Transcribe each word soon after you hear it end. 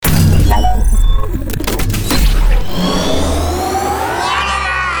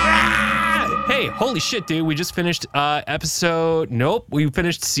Holy shit, dude. We just finished we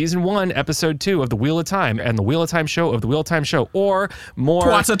finished season 1, episode 2 of The Wheel of Time and The Wheel of Time show of The Wheel of Time show, or more.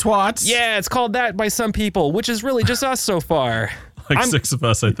 TWOTSaTWOTS. Yeah, it's called that by some people, which is really just us so far. Like 6 of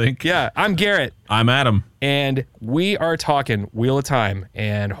us, I think. Yeah, I'm Garrett. I'm Adam. And we are talking Wheel of Time.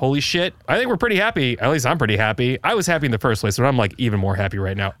 And holy shit, I think we're pretty happy. At least I'm pretty happy. I was happy in the first place, but I'm like even more happy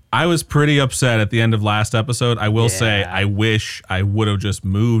right now. I was pretty upset at the end of last episode. I will say I wish I would have just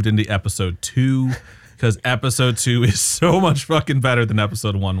moved into episode 2. Because episode 2 is so much fucking better than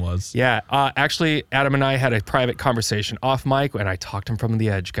episode 1 was. Yeah, actually, Adam and I had a private conversation off mic, and I talked him from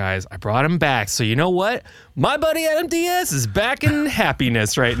the edge, guys. I brought him back. So you know what? My buddy Adam Diaz is back in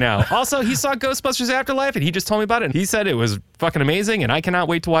happiness right now. Also, he saw Ghostbusters Afterlife, and he just told me about it. And he said it was fucking amazing, and I cannot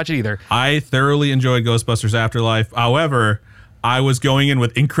wait to watch it either. I thoroughly enjoyed Ghostbusters Afterlife. However, I was going in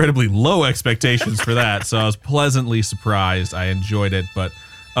with incredibly low expectations for that, so I was pleasantly surprised. I enjoyed it, but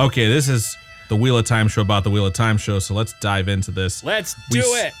okay, this is the Wheel of Time show about the Wheel of Time show, so let's dive into this. Let's do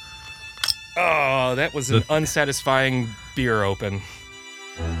it. Oh, that was an unsatisfying beer open.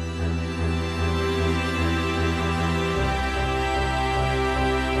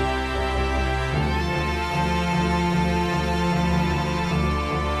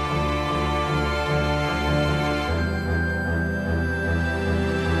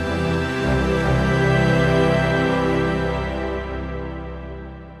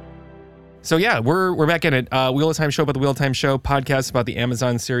 So yeah, we're back in it. Wheel of Time show about the Wheel of Time show, podcast about the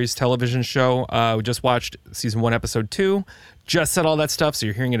Amazon series television show. We just watched season 1, episode 2. Just said all that stuff, so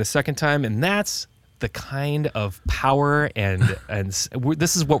you're hearing it a second time, and that's the kind of power and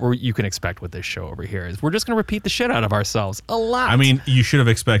this is what you can expect with this show over here. Is we're just going to repeat the shit out of ourselves a lot. I mean, you should have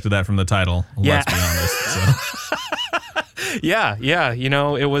expected that from the title. Yeah. Let's be honest. So. Yeah. You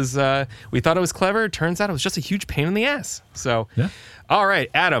know, it was. We thought it was clever. Turns out it was just a huge pain in the ass. So. Yeah. All right,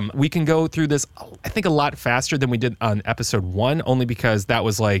 Adam, we can go through this, I think, a lot faster than we did on episode 1, only because that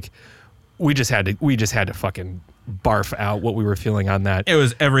was like, we just had to fucking barf out what we were feeling on that. It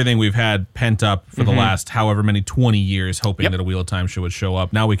was everything we've had pent up for the last however many 20 years, hoping that a Wheel of Time show would show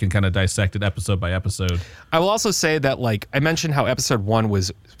up. Now we can kind of dissect it episode by episode. I will also say that, like, I mentioned how episode 1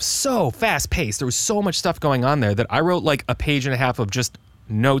 was so fast-paced. There was so much stuff going on there that I wrote, like, a page and a half of just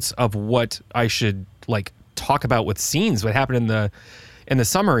notes of what I should, like, talk about with scenes, what happened in the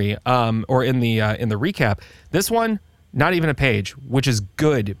summary or in the recap. This one, not even a page, which is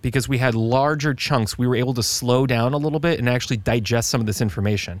good because we had larger chunks. We were able to slow down a little bit and actually digest some of this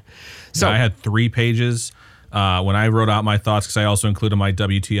information. So I had 3 pages when I wrote out my thoughts, because I also included my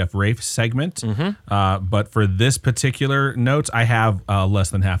WTF Rafe segment. But for this particular notes, I have less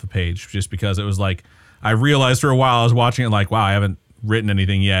than half a page, just because it was like, I realized for a while I was watching it like, wow, I haven't written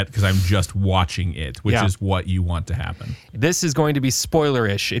anything yet because I'm just watching it, which is what you want to happen. This is going to be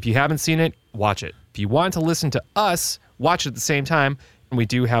spoiler-ish. If you haven't seen it, watch it. If you want to listen to us, watch it at the same time. And we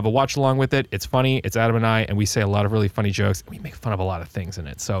do have a watch along with it. It's funny. It's Adam and I, and we say a lot of really funny jokes. We make fun of a lot of things in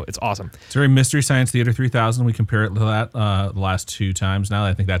it, so it's awesome. It's very Mystery Science Theater 3000. We compare it to that the last 2 times now.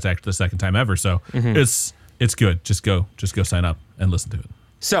 I think that's actually the second time ever. So it's good. Just go sign up and listen to it.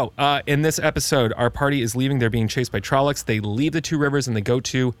 So, in this episode, our party is leaving. They're being chased by Trollocs. They leave the 2 rivers and they go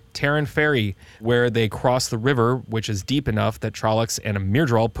to Terran Ferry, where they cross the river, which is deep enough that Trollocs and a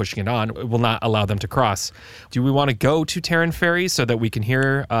Myrddraal pushing it on will not allow them to cross. Do we want to go to Terran Ferry so that we can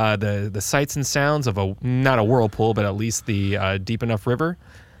hear the sights and sounds of not a whirlpool, but at least the deep enough river?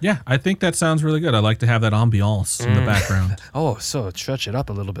 Yeah, I think that sounds really good. I like to have that ambiance in the background. Oh, so stretch it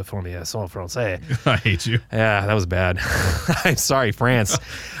up a little bit for me. That's all Francais. I hate you. Yeah, that was bad. I'm sorry, France.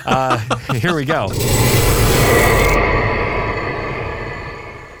 Here we go.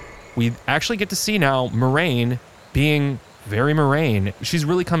 We actually get to see now Moraine being very Moraine. She's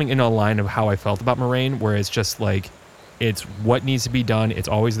really coming into a line of how I felt about Moraine, where it's just like, it's what needs to be done. It's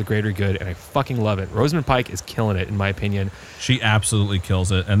always the greater good, and I fucking love it. Rosamund Pike is killing it, in my opinion. She absolutely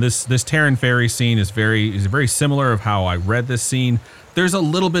kills it. And this Terran Ferry scene is very similar of how I read this scene. There's a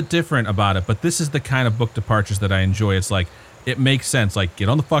little bit different about it, but this is the kind of book departures that I enjoy. It's like, it makes sense. Like, get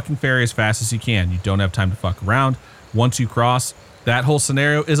on the fucking ferry as fast as you can. You don't have time to fuck around. Once you cross, that whole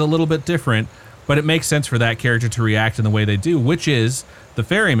scenario is a little bit different, but it makes sense for that character to react in the way they do, which is the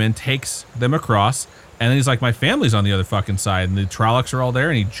ferryman takes them across. And then he's like, my family's on the other fucking side. And the Trollocs are all there,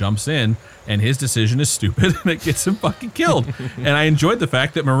 and he jumps in, and his decision is stupid, and it gets him fucking killed. And I enjoyed the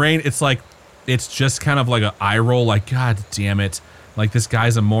fact that Moraine, it's just kind of like an eye roll, like, God damn it. Like, this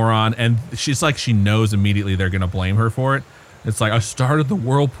guy's a moron. And she's like, she knows immediately they're going to blame her for it. It's like, I started the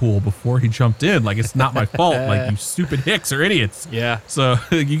whirlpool before he jumped in. Like, it's not my fault. Like, you stupid hicks are idiots. Yeah. So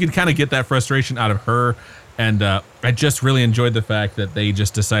you can kind of get that frustration out of her. And I just really enjoyed the fact that they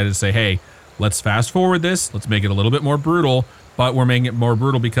just decided to say, hey, let's fast forward this. Let's make it a little bit more brutal, but we're making it more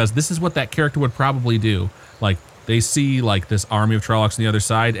brutal because this is what that character would probably do. Like, they see like this army of Trollocs on the other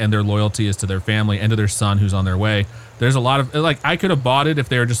side, and their loyalty is to their family and to their son who's on their way. There's a lot of, like, I could have bought it if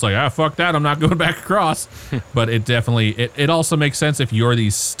they were just like, fuck that, I'm not going back across. But it definitely, it also makes sense if you're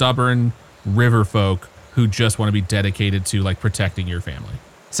these stubborn river folk who just want to be dedicated to like protecting your family.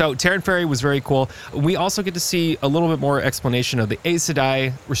 So Terran Ferry was very cool. We also get to see a little bit more explanation of the Aes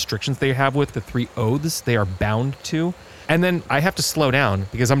Sedai restrictions they have with the 3 oaths they are bound to. And then I have to slow down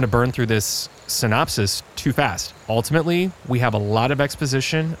because I'm going to burn through this synopsis too fast. Ultimately, we have a lot of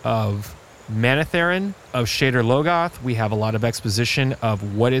exposition of Manetheren, of Shader Logoth. We have a lot of exposition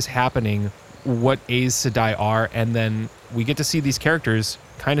of what is happening, what Aes Sedai are, and then we get to see these characters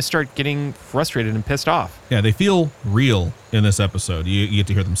kind of start getting frustrated and pissed off. Yeah, they feel real in this episode. You get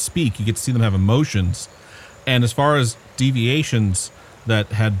to hear them speak. You get to see them have emotions. And as far as deviations that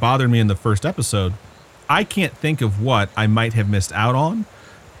had bothered me in the first episode, I can't think of what I might have missed out on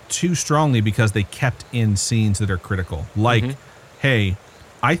too strongly because they kept in scenes that are critical. Like, hey,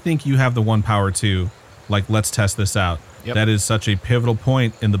 I think you have the one power too. Like, let's test this out. Yep. That is such a pivotal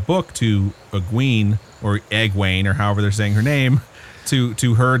point in the book to Egwene, or Egwene, or however they're saying her name,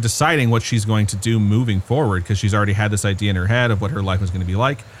 to her deciding what she's going to do moving forward, because she's already had this idea in her head of what her life was going to be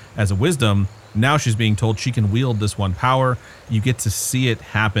like as a wisdom. Now she's being told she can wield this one power. You get to see it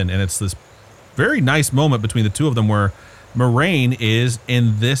happen, and it's this very nice moment between the two of them where Moiraine is,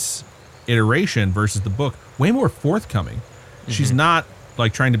 in this iteration versus the book, way more forthcoming. She's not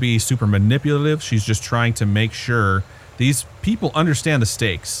like trying to be super manipulative. She's just trying to make sure these people understand the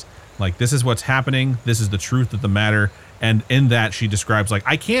stakes. Like, this is what's happening. This is the truth of the matter. And in that, she describes, like,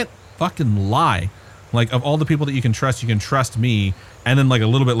 I can't fucking lie. Like, of all the people that you can trust me. And then, like, a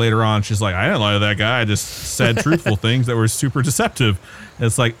little bit later on, she's like, I didn't lie to that guy. I just said truthful things that were super deceptive. And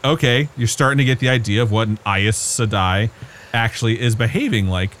it's like, okay, you're starting to get the idea of what an Aes Sedai actually is behaving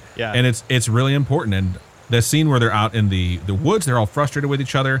like. Yeah. And it's really important. And the scene where they're out in the woods, they're all frustrated with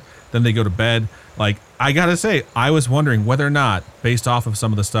each other. Then they go to bed. Like, I gotta say, I was wondering whether or not, based off of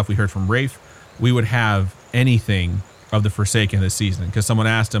some of the stuff we heard from Rafe, we would have anything of the Forsaken this season. Because someone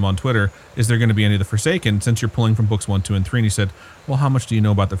asked him on Twitter, is there going to be any of the Forsaken since you're pulling from books 1, 2, and 3? And he said, well, how much do you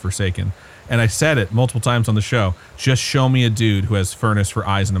know about the Forsaken? And I said it multiple times on the show. Just show me a dude who has furnace for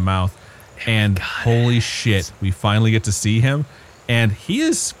eyes and a mouth. And holy shit, we finally get to see him. And he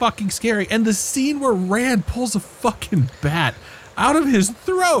is fucking scary. And the scene where Rand pulls a fucking bat out of his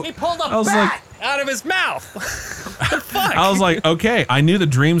throat. He pulled a bat out of his mouth. The fuck? I was like, okay, I knew the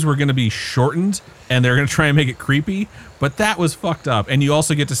dreams were going to be shortened and they're going to try and make it creepy, but that was fucked up. And you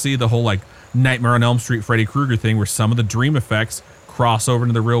also get to see the whole like Nightmare on Elm Street Freddy Krueger thing where some of the dream effects cross over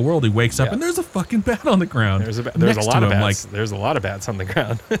into the real world. He wakes up and there's a fucking bat on the ground. There's a lot of bats. Like, there's a lot of bats on the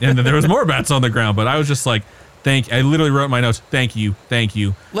ground. And then there was more bats on the ground, but I was just like, I literally wrote in my notes, thank you.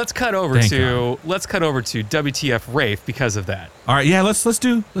 Let's cut over to WTF Rafe because of that. All right, yeah, let's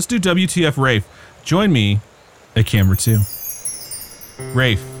do WTF Rafe. Join me at camera 2.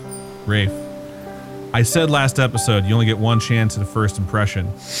 Rafe. I said last episode you only get one chance at a first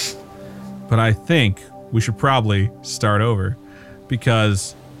impression. But I think we should probably start over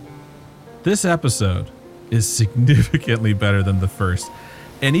because this episode is significantly better than the first.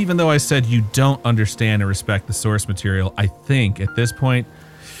 And even though I said you don't understand and respect the source material, I think at this point,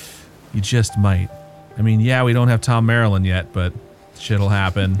 you just might. I mean, yeah, we don't have Tom Maryland yet, but shit'll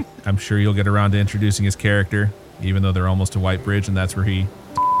happen. I'm sure you'll get around to introducing his character, even though they're almost to White Bridge and that's where he...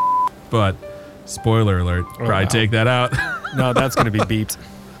 But, spoiler alert, probably take that out. No, that's going to be beeped.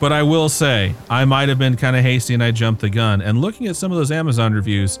 But I will say, I might have been kind of hasty and I jumped the gun. And looking at some of those Amazon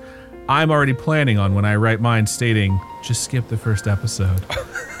reviews, I'm already planning on when I write mine stating, just skip the first episode.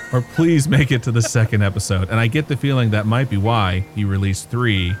 Or please make it to the second episode. And I get the feeling that might be why you released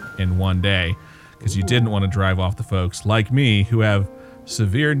 3 in one day. Because you didn't want to drive off the folks like me who have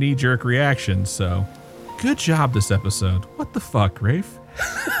severe knee-jerk reactions. So, good job this episode. What the fuck, Rafe?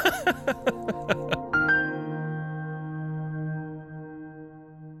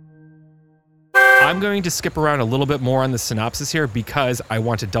 I'm going to skip around a little bit more on the synopsis here because I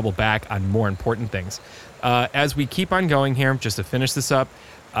want to double back on more important things. As we keep on going here, just to finish this up,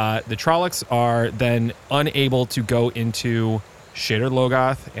 the Trollocs are then unable to go into Shader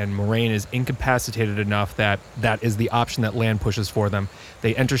Logoth, and Moiraine is incapacitated enough that that is the option that Lan pushes for them.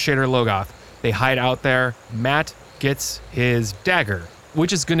 They enter Shader Logoth. They hide out there. Matt gets his dagger,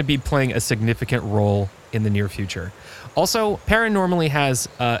 which is going to be playing a significant role in the near future. Also, Perrin normally has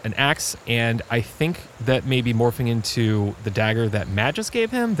an axe, and I think that maybe morphing into the dagger that Matt just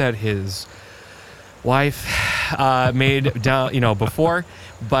gave him, that his wife made down, before.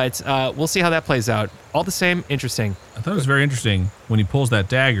 But we'll see how that plays out. All the same, interesting. I thought it was very interesting when he pulls that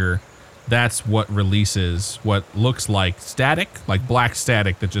dagger. That's what releases what looks like static, like black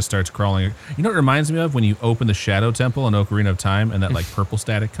static that just starts crawling. You know what it reminds me of? When you open the Shadow Temple in Ocarina of Time and that like purple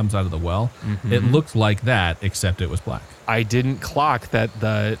static comes out of the well. Mm-hmm. It looked like that, except it was black. I didn't clock that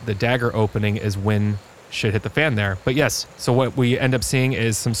the dagger opening is when shit hit the fan there. But yes, so what we end up seeing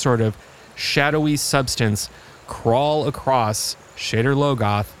is some sort of shadowy substance crawl across Shader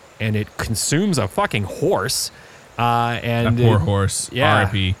Logoth, and it consumes a fucking horse. And that poor horse. Yeah.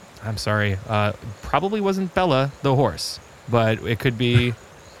 R.I.P. I'm sorry. Probably wasn't Bella the horse, but it could be.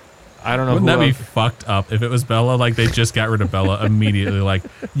 I don't know. Wouldn't that be fucked up if it was Bella? Like they just got rid of Bella immediately. Like,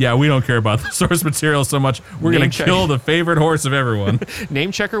 yeah, we don't care about the source material so much. We're going to kill the favorite horse of everyone.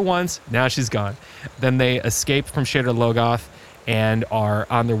 Name check her once. Now she's gone. Then they escape from Shader Logoth and are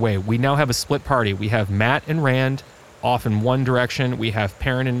on their way. We now have a split party. We have Matt and Rand off in one direction. We have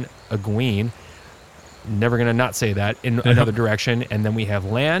Perrin and Egwene. Never going to not say that, in another direction. And then we have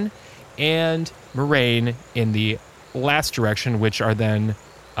Lan and Moraine in the last direction, which are then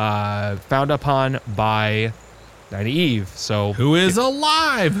found upon by Nynaeve. So who is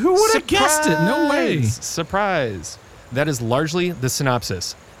alive? Who would have guessed it? No way. Surprise. That is largely the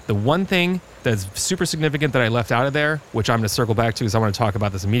synopsis. The one thing that's super significant that I left out of there, which I'm going to circle back to because I want to talk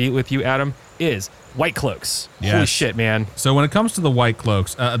about this immediately with you, Adam, is White Cloaks. Yes. Holy shit, man. So when it comes to the White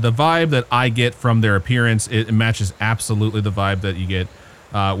Cloaks, the vibe that I get from their appearance, it matches absolutely the vibe that you get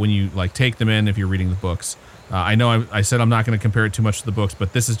when you like take them in if you're reading the books. I know I said I'm not going to compare it too much to the books,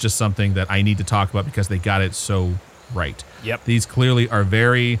 but this is just something that I need to talk about because they got it so right. Yep. These clearly are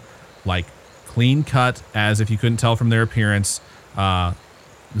very like clean cut, as if you couldn't tell from their appearance,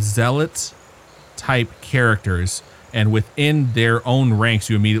 zealot type characters, and within their own ranks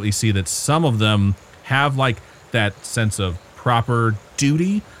you immediately see that some of them have like that sense of proper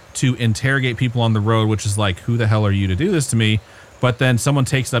duty to interrogate people on the road, which is like, who the hell are you to do this to me? But then someone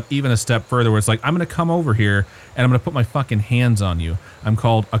takes it up even a step further where it's like, I'm going to come over here and I'm going to put my fucking hands on you. I'm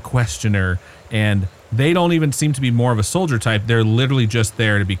called a questioner. And they don't even seem to be more of a soldier type. They're literally just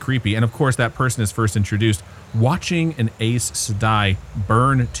there to be creepy. And of course, that person is first introduced watching an Aes Sedai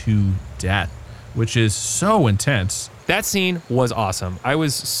burn to death, which is so intense. That scene was awesome. I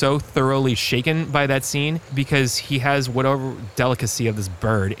was so thoroughly shaken by that scene because he has whatever delicacy of this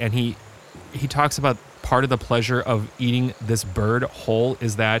bird. And he talks about part of the pleasure of eating this bird whole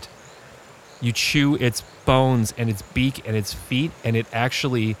is that you chew its bones and its beak and its feet, and it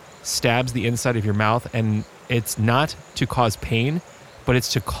actually stabs the inside of your mouth. And it's not to cause pain, but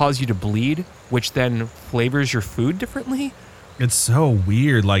it's to cause you to bleed, which then flavors your food differently. It's so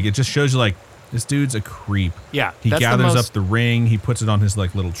weird. Like, it just shows you, like, this dude's a creep. Yeah. He gathers up the ring. He puts it on his,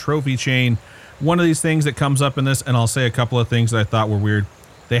 like, little trophy chain. One of these things that comes up in this, and I'll say a couple of things that I thought were weird.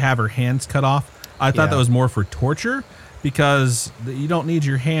 They have her hands cut off. I thought that was more for torture because you don't need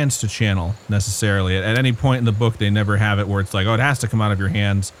your hands to channel necessarily. At any point in the book, they never have it where it's like, oh, it has to come out of your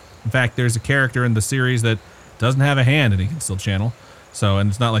hands. In fact, there's a character in the series that doesn't have a hand and he can still channel. So, and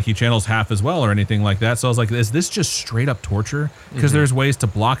it's not like he channels half as well or anything like that. So I was like, is this just straight up torture? Because there's ways to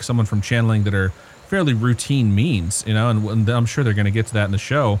block someone from channeling that are fairly routine means, you know, and I'm sure they're going to get to that in the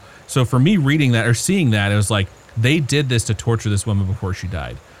show. So for me reading that or seeing that, it was like, they did this to torture this woman before she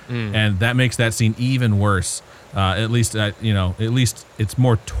died. And that makes that scene even worse. At least it's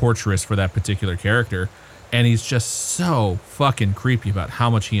more torturous for that particular character. And he's just so fucking creepy about how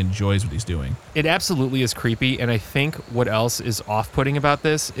much he enjoys what he's doing. It absolutely is creepy. And I think what else is off-putting about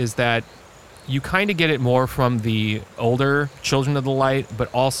this is that you kind of get it more from the older Children of the Light,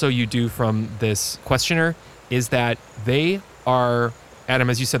 but also you do from this questioner, is that they are, Adam,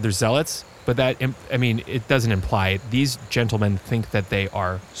 as you said, they're zealots. But it doesn't imply it. These gentlemen think that they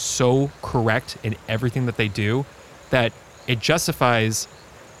are so correct in everything that they do that it justifies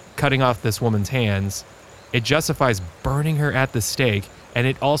cutting off this woman's hands. It justifies burning her at the stake. And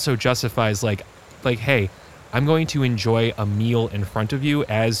it also justifies like, hey, I'm going to enjoy a meal in front of you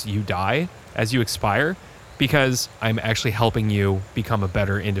as you die, as you expire, because I'm actually helping you become a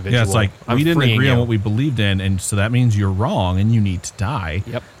better individual. Yeah, it's like, we didn't agree on what we believed in, and so that means you're wrong and you need to die.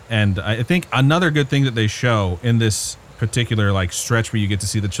 Yep. And I think another good thing that they show in this particular like stretch where you get to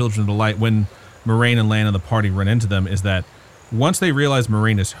see the Children of the Light when Moraine and Lan and the party run into them is that once they realize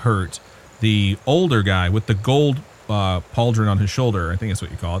Moraine is hurt, the older guy with the gold pauldron on his shoulder, I think that's what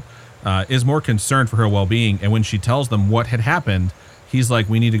you call it, is more concerned for her well-being. And when she tells them what had happened, he's like,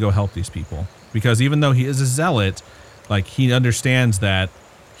 we need to go help these people. Because even though he is a zealot, like he understands that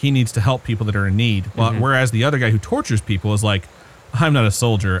he needs to help people that are in need. Whereas the other guy who tortures people is like, I'm not a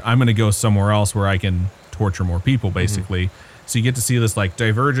soldier. I'm going to go somewhere else where I can torture more people, basically. So you get to see this like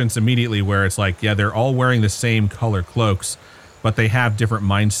divergence immediately where it's like, yeah, they're all wearing the same color cloaks, but they have different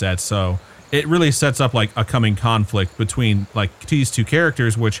mindsets. So it really sets up like a coming conflict between like these two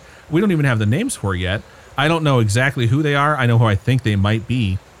characters, which we don't even have the names for yet. I don't know exactly who they are. I know who I think they might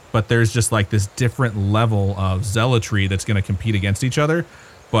be, but there's just like this different level of zealotry that's going to compete against each other.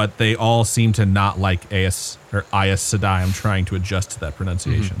 But they all seem to not like Aes Sedai. I'm trying to adjust to that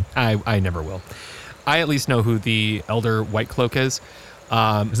pronunciation. I never will. I at least know who the Elder White Cloak is. Is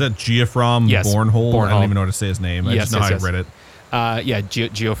that Geoffram Bornhole? I don't even know how to say his name. I just know how I read it.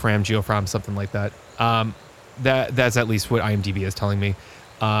 Geoffram, something like that. That's at least what IMDb is telling me.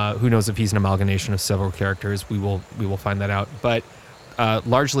 Who knows if he's an amalgamation of several characters? We will find that out. But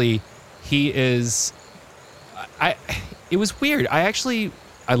largely, he is. It was weird.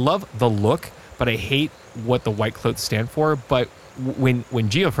 I love the look, but I hate what the White Cloaks stand for. But when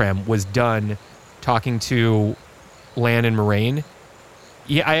Geoffram was done talking to Lan and Moraine,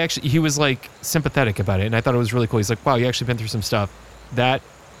 he was like sympathetic about it, and I thought it was really cool. He's like, wow, you actually been through some stuff. That,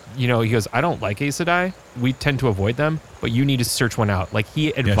 he goes, I don't like Aes Sedai. We tend to avoid them, but you need to search one out. Like he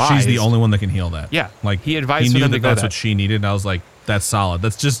advised. Yeah, she's the only one that can heal that. Yeah, like he advised. He knew knew that that's what she needed, and I was like, that's solid.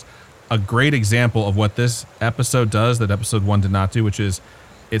 That's just a great example of what this episode does that episode 1 did not do, which is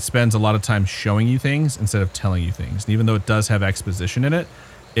it spends a lot of time showing you things instead of telling you things. And even though it does have exposition in it,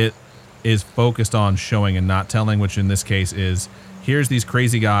 it is focused on showing and not telling, which in this case is, here's these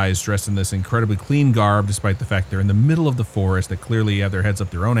crazy guys dressed in this incredibly clean garb, despite the fact they're in the middle of the forest that clearly have their heads up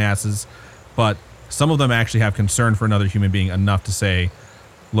their own asses. But some of them actually have concern for another human being enough to say,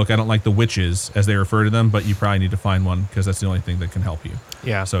 look, I don't like the witches, as they refer to them, but you probably need to find one because that's the only thing that can help you.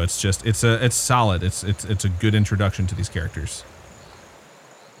 Yeah. So it's solid. It's a good introduction to these characters.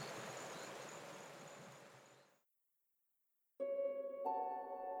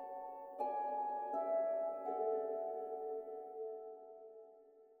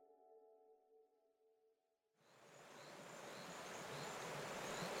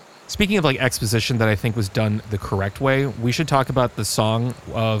 Speaking of like exposition that I think was done the correct way, we should talk about the song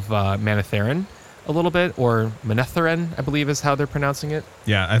of Manetheren a little bit, or Manetheren, I believe is how they're pronouncing it.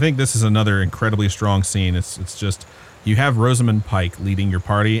 Yeah, I think this is another incredibly strong scene. It's just, you have Rosamund Pike leading your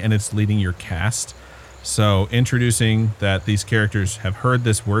party, and it's leading your cast. So introducing that these characters have heard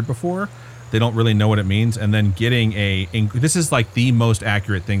this word before, they don't really know what it means, and then getting this is like the most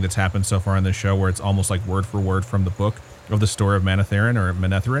accurate thing that's happened so far in this show, where it's almost like word for word from the book of the story of Manetheren or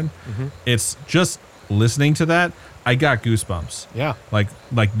Manetheren. It's just listening to that, I got goosebumps. Yeah. Like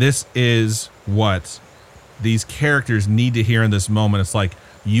this is what these characters need to hear in this moment. It's like,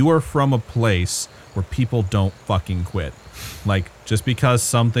 you are from a place where people don't fucking quit. Like, just because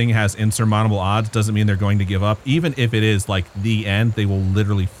something has insurmountable odds doesn't mean they're going to give up. Even if it is like the end, they will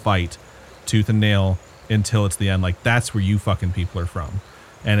literally fight tooth and nail until it's the end. Like, that's where you fucking people are from.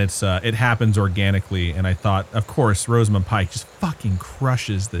 And it happens organically. And I thought, of course, Rosamund Pike just fucking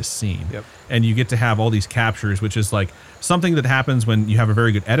crushes this scene. Yep. And you get to have all these captures, which is like something that happens when you have a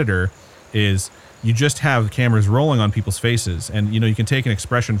very good editor, is you just have cameras rolling on people's faces. And, you can take an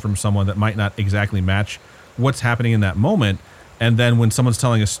expression from someone that might not exactly match what's happening in that moment. And then when someone's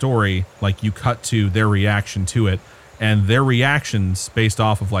telling a story, like, you cut to their reaction to it, and their reactions based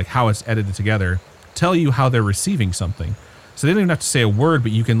off of like how it's edited together tell you how they're receiving something. So they don't even have to say a word,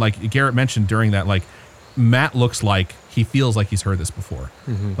 but you can, like Garrett mentioned during that, like, Matt looks like he feels like he's heard this before.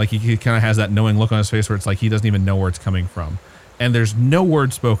 Like he kind of has that knowing look on his face where it's like he doesn't even know where it's coming from. And there's no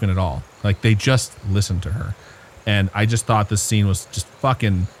word spoken at all. Like, they just listen to her. And I just thought this scene was just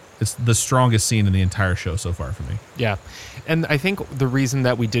fucking, it's the strongest scene in the entire show so far for me. Yeah. And I think the reason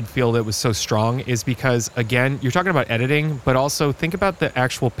that we did feel that it was so strong is because, again, you're talking about editing, but also think about the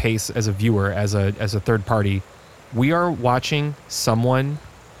actual pace as a viewer, as a third party. We are watching someone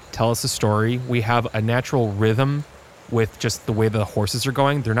tell us a story. We have a natural rhythm with just the way the horses are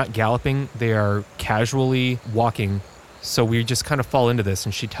going. They're not galloping. They are casually walking. So we just kind of fall into this,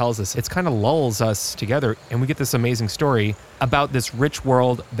 and she tells us. It kind of lulls us together, and we get this amazing story about this rich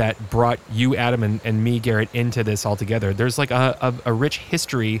world that brought you, Adam, and me, Garrett, into this all together. There's like a rich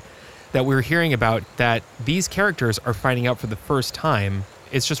history that we're hearing about that these characters are finding out for the first time.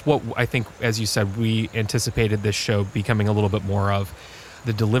 It's just what I think, as you said, we anticipated this show becoming a little bit more of.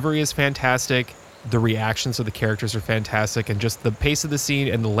 The delivery is fantastic. The reactions of the characters are fantastic. And just the pace of the scene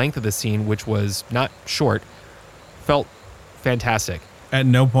and the length of the scene, which was not short, felt fantastic. At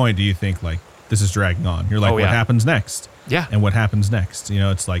no point do you think, like, this is dragging on. You're like, what happens next? Yeah. And what happens next?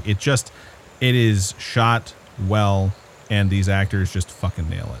 It's like, it is shot well, and these actors just fucking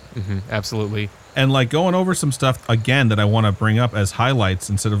nail it. Absolutely. And like going over some stuff again that I want to bring up as highlights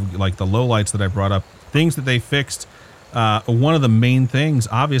instead of like the lowlights that I brought up, things that they fixed. One of the main things,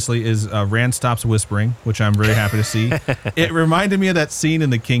 obviously, is Rand stops whispering, which I'm very happy to see. It reminded me of that scene in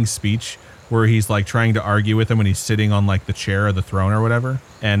the King's Speech where he's like trying to argue with him when he's sitting on like the chair or the throne or whatever.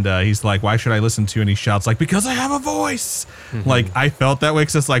 And he's like, why should I listen to you? And he shouts like, because I have a voice. Like, I felt that way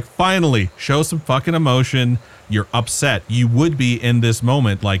because it's like, finally, show some fucking emotion. You're upset. You would be in this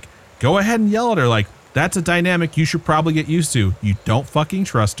moment. Like, go ahead and yell at her. Like, that's a dynamic you should probably get used to. You don't fucking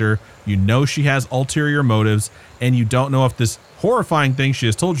trust her. You know she has ulterior motives. And you don't know if this horrifying thing she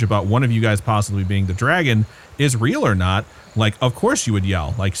has told you about one of you guys possibly being the dragon is real or not. Like, of course you would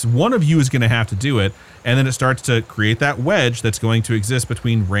yell. Like, one of you is going to have to do it. And then it starts to create that wedge that's going to exist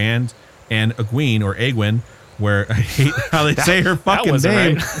between Rand and Egwene, or Egwene, where I hate how they say her fucking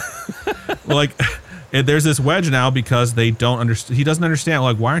name. Right. Like, there's this wedge now because they don't understand. He doesn't understand.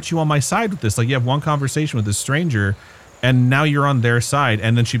 Like, why aren't you on my side with this? Like, you have one conversation with this stranger, and now you're on their side.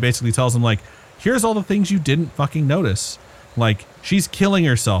 And then she basically tells him, like, here's all the things you didn't fucking notice. Like, she's killing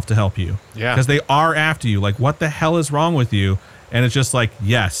herself to help you. Yeah. Because they are after you. Like, what the hell is wrong with you? And it's just like,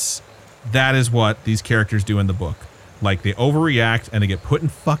 yes, that is what these characters do in the book. Like, they overreact and they get put in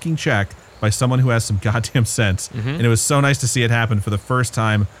fucking check by someone who has some goddamn sense. And it was so nice to see it happen for the first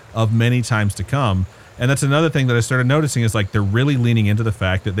time of many times to come. And that's another thing that I started noticing is like they're really leaning into the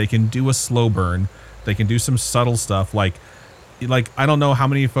fact that they can do a slow burn. They can do some subtle stuff. Like I don't know how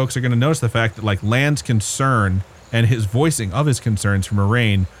many folks are going to notice the fact that like Lan's concern and his voicing of his concerns for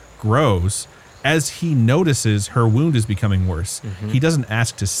Moiraine grows as he notices her wound is becoming worse. He doesn't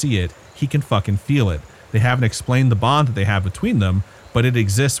ask to see it. He can fucking feel it. They haven't explained the bond that they have between them, but it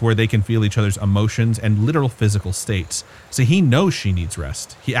exists where they can feel each other's emotions and literal physical states. So he knows she needs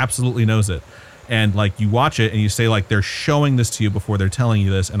rest. He absolutely knows it. And like you watch it and you say like they're showing this to you before they're telling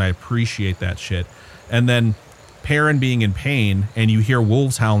you this, and I appreciate that shit. And then Perrin being in pain and you hear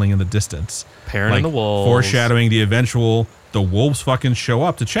wolves howling in the distance. Perrin and the wolves. Foreshadowing the wolves fucking show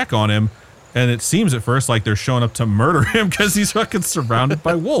up to check on him. And it seems at first like they're showing up to murder him because he's fucking surrounded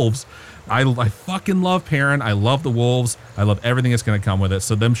by wolves. I fucking love Perrin. I love the wolves. I love everything that's going to come with it.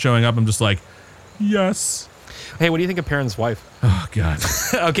 So them showing up, I'm just like, yes. Hey, what do you think of Perrin's wife? Oh, God.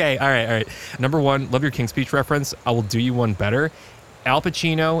 Okay, all right. Number one, love your King's Speech reference. I will do you one better. Al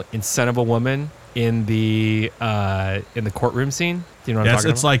Pacino in Son of a Woman in the courtroom scene. Do you know what I'm talking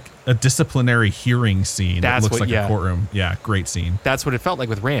about? It's like a disciplinary hearing scene. It looks like a courtroom. Yeah, great scene. That's what it felt like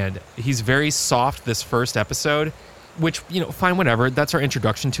with Rand. He's very soft this first episode, which, you know, fine, whatever. That's our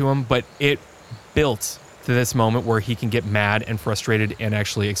introduction to him, but it built to this moment where he can get mad and frustrated and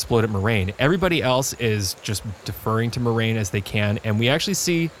actually explode at Moiraine. Everybody else is just deferring to Moiraine as they can, and we actually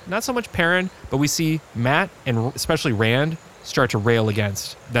see not so much Perrin, but we see Matt and especially Rand start to rail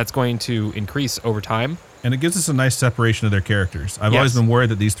against. That's going to increase over time. And it gives us a nice separation of their characters. I've always been worried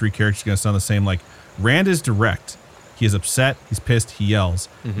that these three characters are going to sound the same. Like, Rand is direct. He is upset. He's pissed. He yells.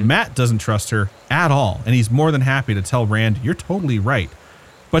 Matt doesn't trust her at all, and he's more than happy to tell Rand, you're totally right.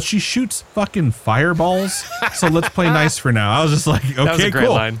 But she shoots fucking fireballs, so let's play nice for now. I was just like, okay,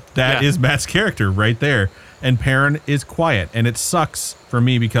 cool. That is Matt's character right there. And Perrin is quiet, and it sucks for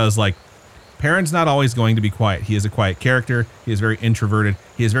me because, like, Perrin's not always going to be quiet. He is a quiet character. He is very introverted.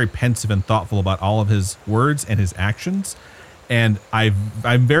 He is very pensive and thoughtful about all of his words and his actions. And I'm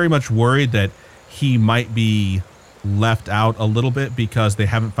very much worried that he might be left out a little bit because they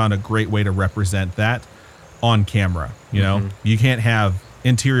haven't found a great way to represent that on camera. You know, you can't have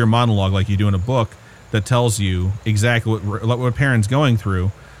interior monologue like you do in a book that tells you exactly what Perrin's going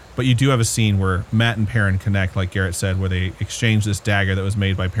through. But you do have a scene where Matt and Perrin connect, like Garrett said, where they exchange this dagger that was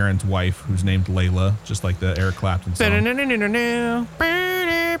made by Perrin's wife, who's named Layla, just like the Eric Clapton song.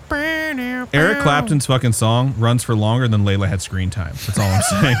 Eric Clapton's fucking song runs for longer than Layla had screen time. That's all I'm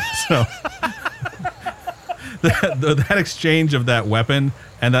saying. So that exchange of that weapon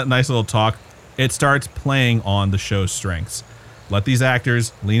and that nice little talk, it starts playing on the show's strengths. Let these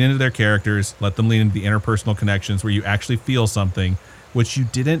actors lean into their characters. Let them lean into the interpersonal connections where you actually feel something, which you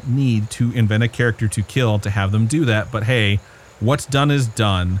didn't need to invent a character to kill to have them do that. But hey, what's done is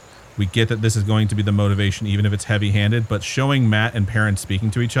done. We get that this is going to be the motivation, even if it's heavy-handed, but showing Matt and Perrin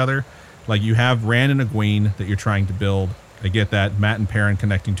speaking to each other, like you have Rand and Egwene that you're trying to build. I get that. Matt and Perrin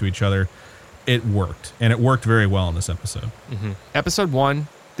connecting to each other. It worked, and it worked very well in this episode. Episode 1,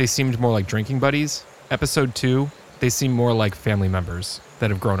 they seemed more like drinking buddies. Episode 2, they seem more like family members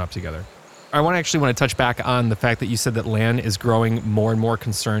that have grown up together. I want to touch back on the fact that you said that Lan is growing more and more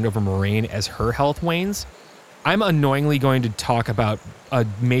concerned over Moiraine as her health wanes. I'm annoyingly going to talk about a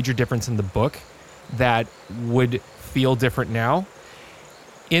major difference in the book that would feel different now.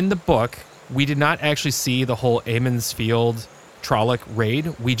 In the book, we did not actually see the whole Amon's Field Trolloc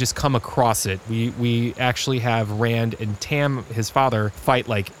raid. We just come across it. We actually have Rand and Tam, his father, fight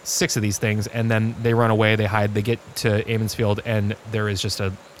like 6 of these things, and then they run away, they hide, they get to Amon's Field, and there is just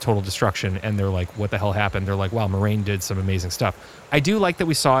a total destruction, and they're like, what the hell happened? They're like, wow, Moiraine did some amazing stuff. I do like that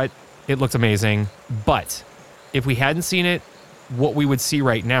we saw it. It looked amazing, but if we hadn't seen it, what we would see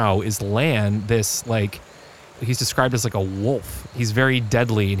right now is Lan, this like, he's described as like a wolf. He's very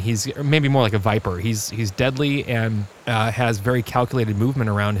deadly, and he's maybe more like a viper. He's deadly and has very calculated movement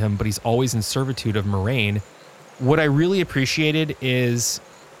around him, but he's always in servitude of Moiraine. What I really appreciated is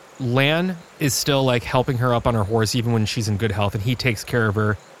Lan is still like helping her up on her horse even when she's in good health, and he takes care of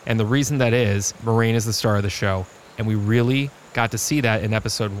her. And the reason that is, Moiraine is the star of the show, and we really got to see that in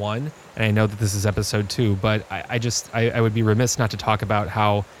episode 1. And I know that this is episode 2, but I would be remiss not to talk about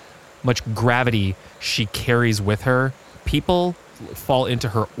how much gravity she carries with her. People fall into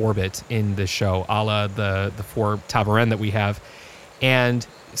her orbit in the show, a la the 4 Ta'veren that we have. And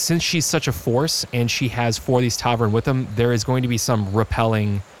since she's such a force and she has 4 of these Ta'veren with them, there is going to be some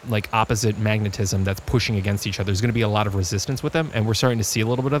repelling, like opposite magnetism that's pushing against each other. There's going to be a lot of resistance with them, and we're starting to see a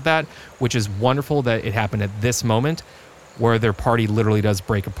little bit of that, which is wonderful that it happened at this moment where their party literally does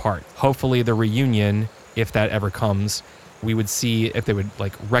break apart. Hopefully the reunion, if that ever comes, we would see if they would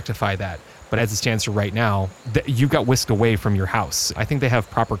like rectify that. But as it stands to right now, you got whisked away from your house. I think they have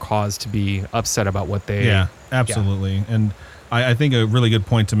proper cause to be upset about what they... Yeah, absolutely. Yeah. And I think a really good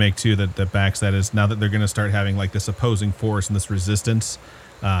point to make too that backs that is now that they're going to start having like this opposing force and this resistance,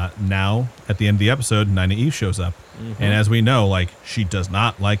 now at the end of the episode, Nynaeve shows up. Mm-hmm. And as we know, like she does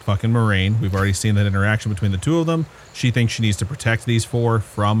not like fucking Moiraine. We've already seen that interaction between the two of them. She thinks she needs to protect these 4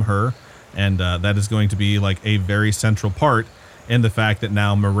 from her. And that is going to be like a very central part in the fact that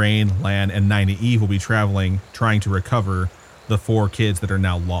now Moiraine, Lan, and Nynaeve will be traveling, trying to recover the 4 kids that are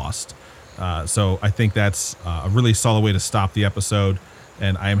now lost. So I think that's a really solid way to stop the episode.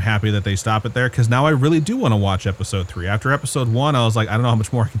 And I am happy that they stop it there, because now I really do want to watch episode 3. After episode 1, I was like, I don't know how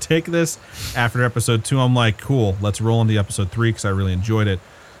much more I can take this. After episode 2, I'm like, cool, let's roll into episode 3 because I really enjoyed it.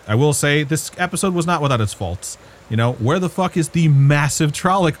 I will say this episode was not without its faults. You know, where the fuck is the massive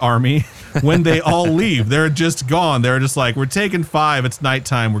Trolloc army when they all leave? They're just gone. They're just like, we're taking 5. It's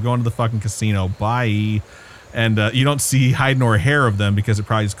nighttime. We're going to the fucking casino. Bye. And you don't see hide nor hair of them because it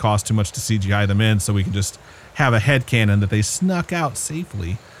probably just costs too much to CGI them in, so we can just have a headcanon that they snuck out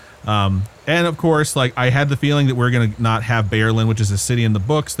safely. And of course, like I had the feeling that we're going to not have Baerlin, which is a city in the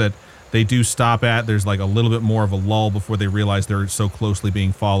books that they do stop at. There's like a little bit more of a lull before they realize they're so closely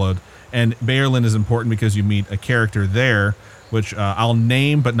being followed. And Baerlin is important because you meet a character there, which I'll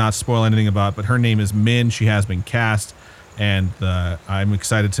name but not spoil anything about. But her name is Min. She has been cast, and I'm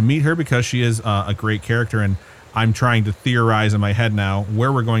excited to meet her because she is a great character. And I'm trying to theorize in my head now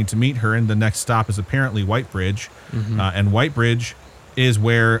where we're going to meet her. And the next stop is apparently Whitebridge. Mm-hmm. And Whitebridge is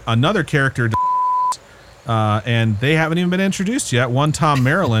where another character and they haven't even been introduced yet. One Tom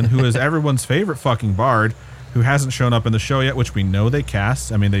Marilyn, who is everyone's favorite fucking bard, who hasn't shown up in the show yet, which we know they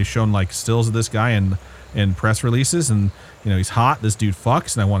cast. I mean, they've shown like stills of this guy in press releases, and you know he's hot. This dude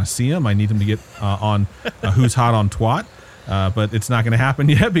fucks, and I want to see him. I need him to get on Who's Hot on TWOT, but it's not going to happen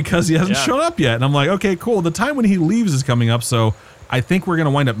yet because he hasn't shown up yet. And I'm like, okay, cool. The time when he leaves is coming up, so I think we're going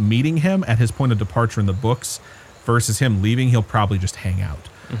to wind up meeting him at his point of departure in the books versus him leaving. He'll probably just hang out.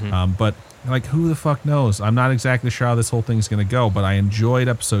 Mm-hmm. But like, who the fuck knows? I'm not exactly sure how this whole thing's going to go, but I enjoyed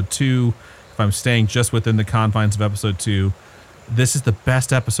episode 2. If I'm staying just within the confines of episode 2, this is the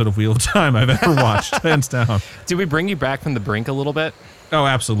best episode of Wheel of Time I've ever watched, hands down. Did we bring you back from the brink a little bit? Oh,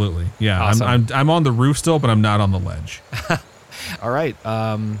 absolutely. Yeah, awesome. I'm on the roof still, but I'm not on the ledge. All right.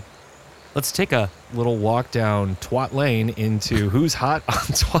 Let's take a little walk down Twat Lane into Who's Hot on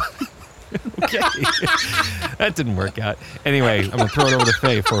Twat. Okay. That didn't work out. Anyway, I'm going to throw it over to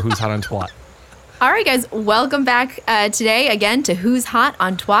Faye for Who's Hot on Twat. All right, guys, welcome back today again to Who's Hot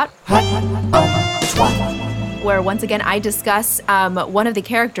on TWOT, where once again I discuss one of the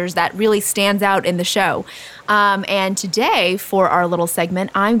characters that really stands out in the show. And today, for our little segment,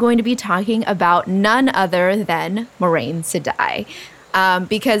 I'm going to be talking about none other than Moiraine Sedai.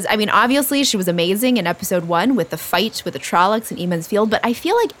 Because, I mean, obviously she was amazing in episode 1 with the fight with the Trollocs in Emond's Field, but I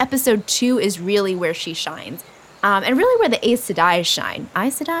feel like episode 2 is really where she shines. And really where the Aes Sedai shine.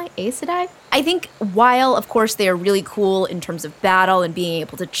 Aes Sedai? I think while, of course, they are really cool in terms of battle and being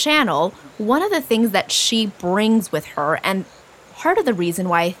able to channel, one of the things that she brings with her, and part of the reason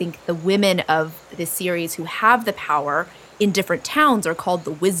why I think the women of this series who have the power in different towns are called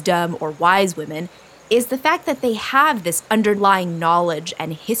the wisdom or wise women, is the fact that they have this underlying knowledge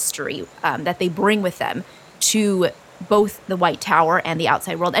and history that they bring with them to both the White Tower and the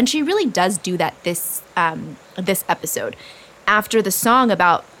outside world. And she really does do that this episode. After the song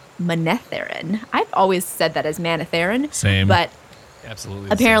about Manetheren, I've always said that as Manetheren. Same. But absolutely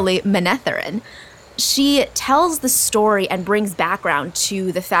apparently Manetheren. She tells the story and brings background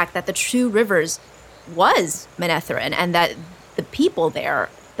to the fact that the Two Rivers was Manetheren, and that the people there,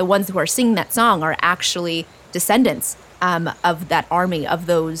 the ones who are singing that song, are actually descendants of that army, of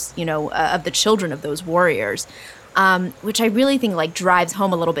those, of the children of those warriors, which I really think like drives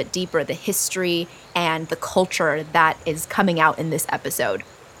home a little bit deeper the history and the culture that is coming out in this episode.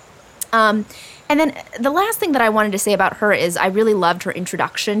 And then the last thing that I wanted to say about her is I really loved her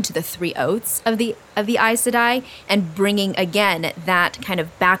introduction to the three oaths of the Aes Sedai, and bringing again that kind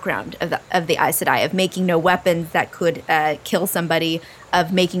of background of the Aes Sedai, of making no weapons that could kill somebody,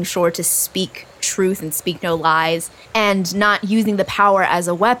 of making sure to speak truth and speak no lies, and not using the power as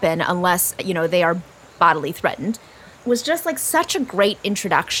a weapon unless they are bodily threatened, was just like such a great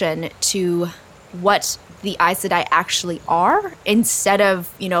introduction to what the Aes Sedai actually are, instead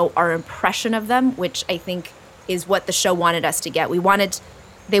of, our impression of them, which I think is what the show wanted us to get.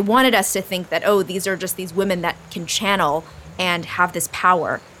 They wanted us to think that, oh, these are just these women that can channel and have this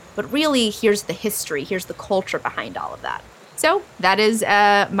power. But really, here's the history, here's the culture behind all of that. So that is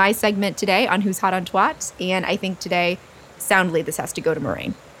my segment today on Who's Hot on TWOT, and I think today, soundly, this has to go to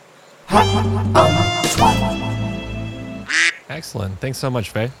Moraine. Excellent. Thanks so much,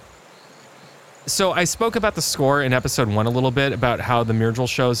 Faye. So I spoke about the score in episode 1 a little bit, about how the Myrddraal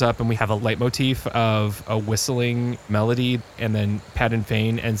shows up and we have a leitmotif of a whistling melody, and then Padan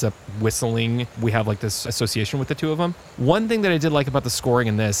Fain ends up whistling. We have like this association with the two of them. One thing that I did like about the scoring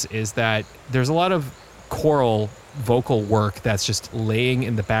in this is that there's a lot of choral vocal work that's just laying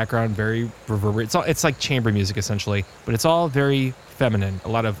in the background, very reverberant. It's like chamber music essentially, but it's all very feminine. A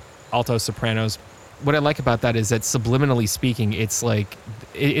lot of alto sopranos. What I like about that is that subliminally speaking, it's like,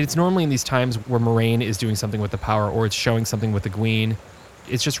 it's normally in these times where Moraine is doing something with the power, or it's showing something with the Gween.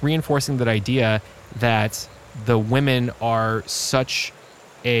 It's just reinforcing that idea that the women are such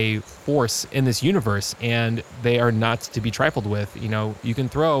a force in this universe, and they are not to be trifled with. You can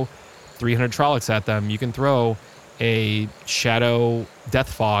throw 300 Trollocs at them, you can throw a shadow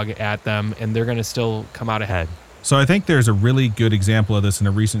death fog at them, and they're going to still come out ahead. So I think there's a really good example of this in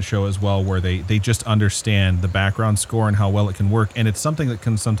a recent show as well, where they just understand the background score and how well it can work. And it's something that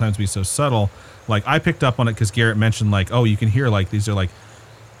can sometimes be so subtle. Like I picked up on it because Garrett mentioned like, oh, you can hear like these are like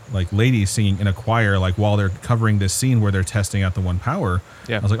ladies singing in a choir, like while they're covering this scene where they're testing out the one power.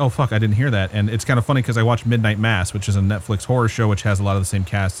 Yeah. I was like, oh, fuck, I didn't hear that. And it's kind of funny because I watched Midnight Mass, which is a Netflix horror show, which has a lot of the same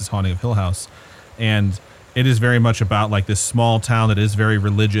cast as Haunting of Hill House. And it is very much about like this small town that is very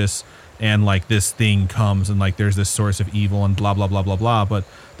religious, and like this thing comes and like there's this source of evil and blah, blah, blah, blah, blah. But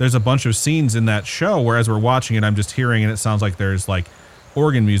there's a bunch of scenes in that show where as we're watching it, I'm just hearing, and it sounds like there's like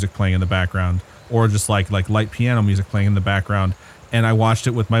organ music playing in the background, or just like light piano music playing in the background. And I watched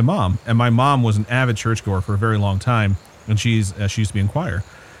it with my mom, and my mom was an avid churchgoer for a very long time. And she used to be in choir.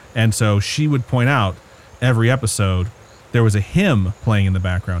 And so she would point out every episode, there was a hymn playing in the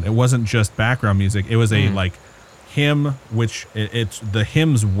background. It wasn't just background music. It was a like hymn, which it's the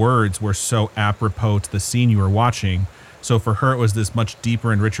hymn's words were so apropos to the scene you were watching. So for her, it was this much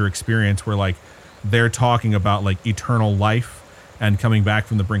deeper and richer experience where like they're talking about like eternal life and coming back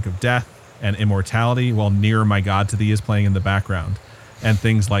from the brink of death and immortality, while Nearer My God to Thee is playing in the background and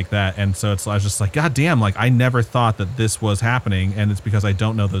things like that. And so I was just like, God damn, like I never thought that this was happening. And it's because I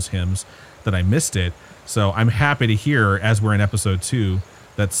don't know those hymns that I missed it. So I'm happy to hear, as we're in episode 2,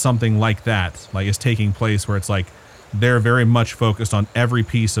 that something like that like is taking place, where it's like they're very much focused on every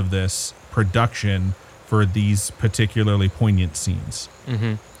piece of this production for these particularly poignant scenes.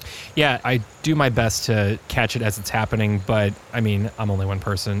 Mm-hmm. Yeah, I do my best to catch it as it's happening, but I mean, I'm only one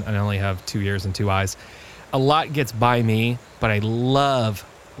person and I only have 2 ears and 2 eyes. A lot gets by me, but I love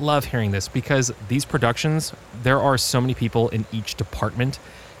hearing this, because these productions, there are so many people in each department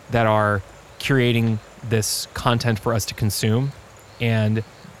that are curating this content for us to consume, and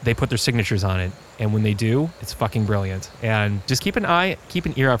they put their signatures on it. And when they do, it's fucking brilliant. And just keep an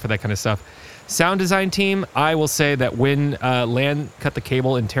ear out for that kind of stuff. Sound design team, I will say that when Lan cut the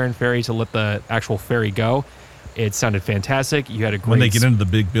cable in Terran Ferry to let the actual ferry go, it sounded fantastic. You had a great... When they get into the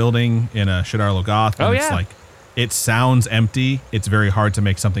big building in Shadar Logoth, and it's like, it sounds empty. It's very hard to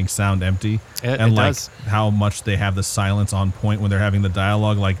make something sound empty. It like does. How much they have the silence on point when they're having the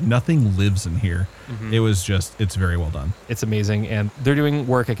dialogue. Like nothing lives in here. Mm-hmm. It was just, it's very well done. It's amazing. And they're doing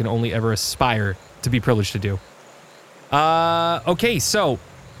work I can only ever aspire to be privileged to do. Okay, so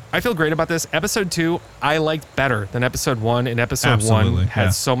I feel great about this. Episode 2, I liked better than episode 1, and episode Absolutely, 1 had yeah.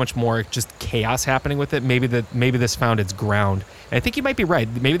 so much more just chaos happening with it. Maybe this found its ground. And I think you might be right.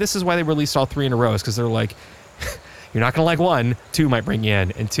 Maybe this is why they released all 3 in a row, because they're like, you're not going to like 1, 2 might bring you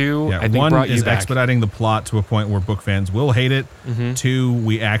in, and 2, I think 1 brought you is back. expediting the plot to a point where book fans will hate it. 2,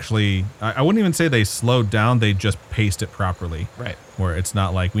 we actually, I wouldn't even say they slowed down, they just paced it properly. Right. Where it's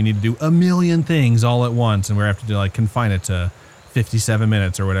not like we need to do a million things all at once and we have to do like confine it to 57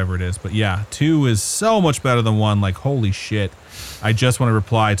 minutes or whatever it is. But yeah, 2 is so much better than 1. Like, holy shit. I just want to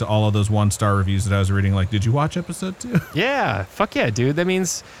reply to all of those 1-star reviews that I was reading. Like, did you watch episode 2? Yeah. Fuck yeah, dude. That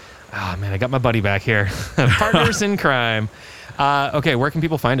means, oh man, I got my buddy back here. Partners in crime. Okay, where can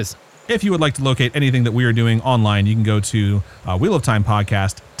people find us? If you would like to locate anything that we are doing online, you can go to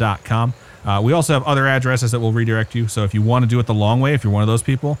wheeloftimepodcast.com. We also have other addresses that will redirect you. So if you want to do it the long way, if you're one of those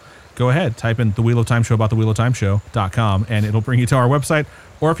people, go ahead, type in the Wheel of Time Show about the wheeloftimeshow.com and it'll bring you to our website.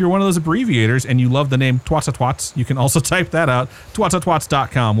 Or if you're one of those abbreviators and you love the name TWOTSaTWOTS, you can also type that out.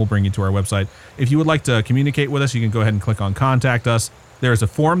 TWOTSaTWOTS.com will bring you to our website. If you would like to communicate with us, you can go ahead and click on Contact Us. There's a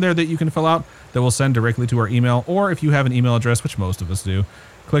form there that you can fill out that will send directly to our email. Or if you have an email address, which most of us do,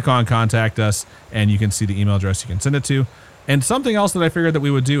 click on Contact Us and you can see the email address you can send it to. And something else that I figured that we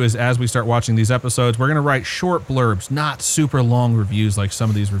would do is as we start watching these episodes, we're going to write short blurbs, not super long reviews like some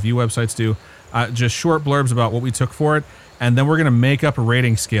of these review websites do, just short blurbs about what we took for it. And then we're going to make up a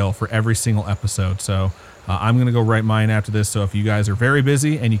rating scale for every single episode. So I'm going to go write mine after this. So if you guys are very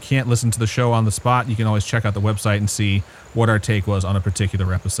busy and you can't listen to the show on the spot, you can always check out the website and see what our take was on a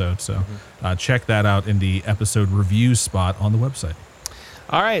particular episode. So check that out in the episode review spot on the website.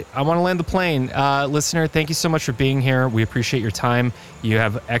 All right, I want to land the plane. Listener, thank you so much for being here. We appreciate your time. You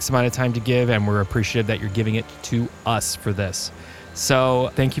have X amount of time to give, and we're appreciative that you're giving it to us for this.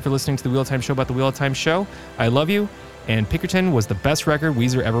 So thank you for listening to the Wheel of Time Show about the Wheel of Time Show. I love you, and Pinkerton was the best record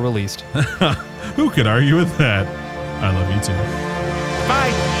Weezer ever released. Who could argue with that? I love you too.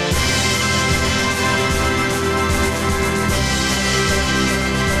 Bye.